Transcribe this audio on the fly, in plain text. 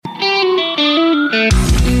Hey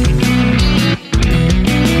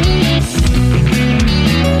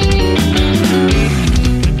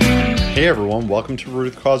everyone, welcome to Root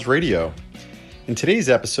of the Cause Radio. In today's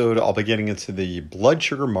episode, I'll be getting into the blood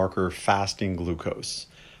sugar marker fasting glucose.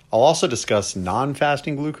 I'll also discuss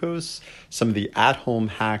non-fasting glucose, some of the at-home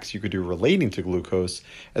hacks you could do relating to glucose,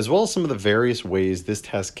 as well as some of the various ways this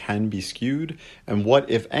test can be skewed and what,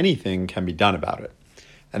 if anything, can be done about it.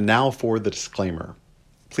 And now for the disclaimer.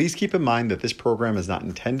 Please keep in mind that this program is not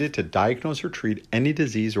intended to diagnose or treat any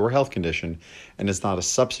disease or health condition and is not a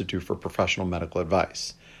substitute for professional medical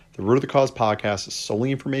advice. The Root of the Cause podcast is solely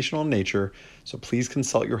informational in nature, so please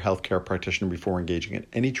consult your healthcare practitioner before engaging in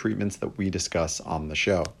any treatments that we discuss on the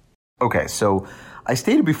show. Okay, so I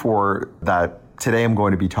stated before that today I'm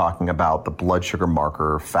going to be talking about the blood sugar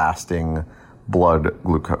marker fasting blood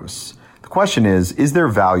glucose. The question is there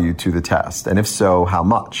value to the test? And if so, how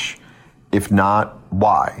much? If not,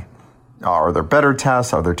 why? Are there better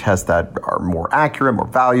tests? Are there tests that are more accurate, more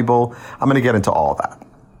valuable? I'm going to get into all of that.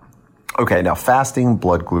 Okay, now fasting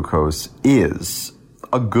blood glucose is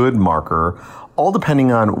a good marker, all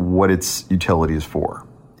depending on what its utility is for.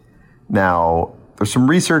 Now, there's some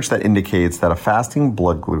research that indicates that a fasting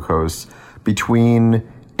blood glucose between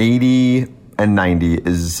 80 and 90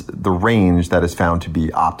 is the range that is found to be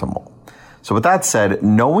optimal. So with that said,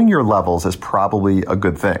 knowing your levels is probably a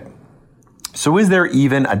good thing. So is there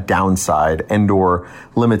even a downside and/or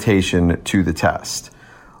limitation to the test?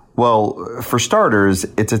 Well, for starters,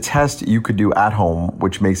 it's a test you could do at home,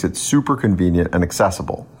 which makes it super convenient and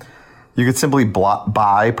accessible. You could simply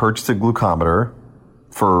purchase a glucometer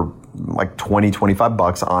for like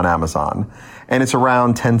 $20-25 on Amazon, and it's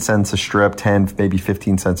around 10 cents a strip, 10, maybe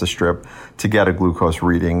 15 cents a strip to get a glucose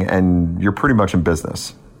reading, and you're pretty much in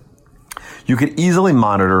business. You could easily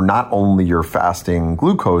monitor not only your fasting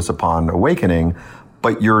glucose upon awakening,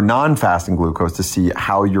 but your non-fasting glucose to see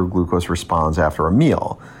how your glucose responds after a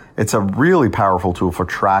meal. It's a really powerful tool for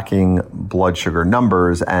tracking blood sugar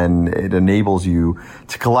numbers, and it enables you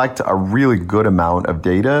to collect a really good amount of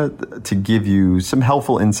data to give you some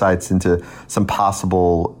helpful insights into some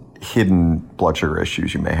possible hidden blood sugar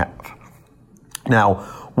issues you may have. Now,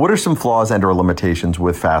 what are some flaws and/or limitations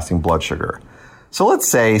with fasting blood sugar? So let's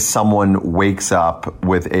say someone wakes up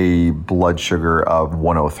with a blood sugar of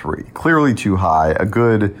 103, clearly too high, a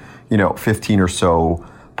good, 15 or so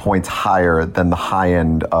points higher than the high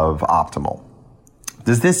end of optimal.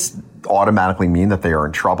 Does this automatically mean that they are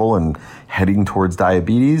in trouble and heading towards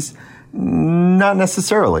diabetes? Not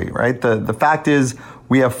necessarily, right? The fact is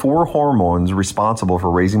we have 4 hormones responsible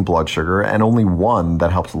for raising blood sugar and only one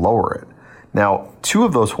that helps lower it. Now, 2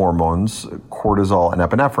 of those hormones, cortisol and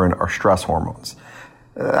epinephrine, are stress hormones.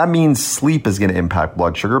 That means sleep is going to impact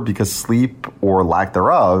blood sugar because sleep or lack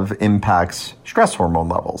thereof impacts stress hormone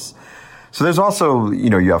levels. So there's also,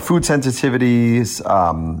 you have food sensitivities,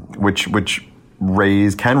 which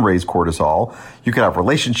can raise cortisol. You could have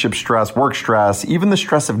relationship stress, work stress, even the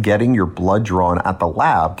stress of getting your blood drawn at the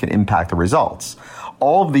lab can impact the results.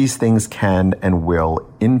 All of these things can and will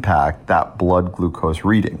impact that blood glucose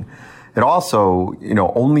reading. It also,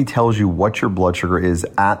 only tells you what your blood sugar is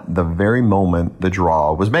at the very moment the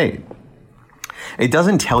draw was made. It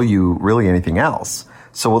doesn't tell you really anything else.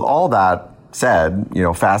 So with all that said,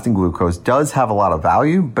 fasting glucose does have a lot of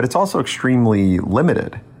value, but it's also extremely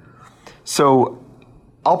limited. So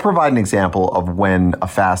I'll provide an example of when a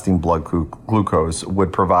fasting blood glucose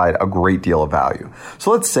would provide a great deal of value.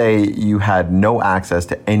 So let's say you had no access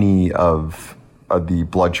to any of the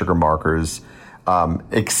blood sugar markers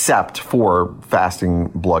except for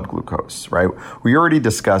fasting blood glucose, right? We already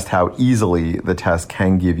discussed how easily the test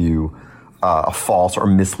can give you a false or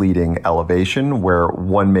misleading elevation where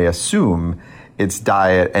one may assume it's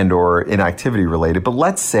diet and or inactivity related. But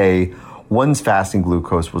let's say one's fasting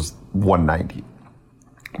glucose was 190.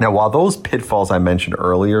 Now, while those pitfalls I mentioned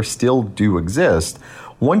earlier still do exist,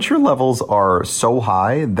 once your levels are so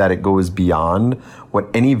high that it goes beyond what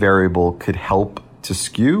any variable could help to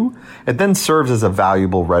skew, it then serves as a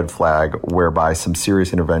valuable red flag whereby some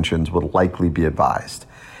serious interventions would likely be advised.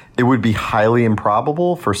 It would be highly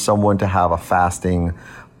improbable for someone to have a fasting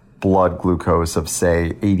blood glucose of,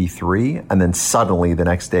 say, 83, and then suddenly the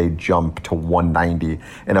next day jump to 190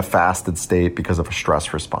 in a fasted state because of a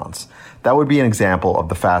stress response. That would be an example of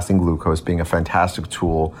the fasting glucose being a fantastic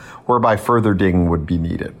tool whereby further digging would be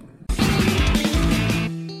needed.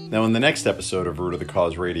 Now, in the next episode of Root of the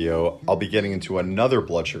Cause Radio, I'll be getting into another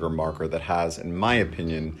blood sugar marker that has, in my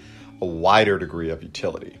opinion, a wider degree of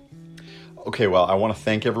utility. Okay, well, I want to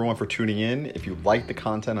thank everyone for tuning in. If you liked the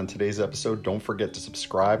content on today's episode, don't forget to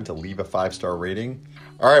subscribe and to leave a 5-star rating.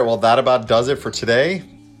 All right, well, that about does it for today.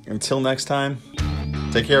 Until next time.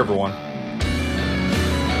 Take care, everyone.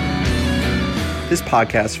 This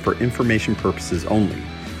podcast is for information purposes only.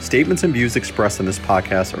 Statements and views expressed in this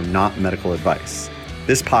podcast are not medical advice.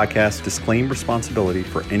 This podcast disclaims responsibility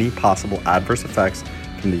for any possible adverse effects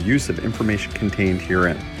from the use of information contained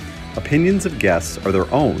herein. Opinions of guests are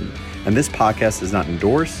their own, and this podcast does not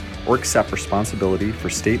endorse or accept responsibility for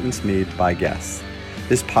statements made by guests.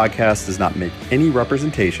 This podcast does not make any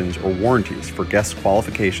representations or warranties for guest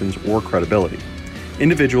qualifications or credibility.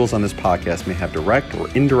 Individuals on this podcast may have direct or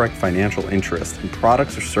indirect financial interest in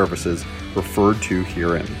products or services referred to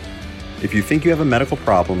herein. If you think you have a medical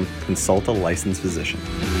problem, consult a licensed physician.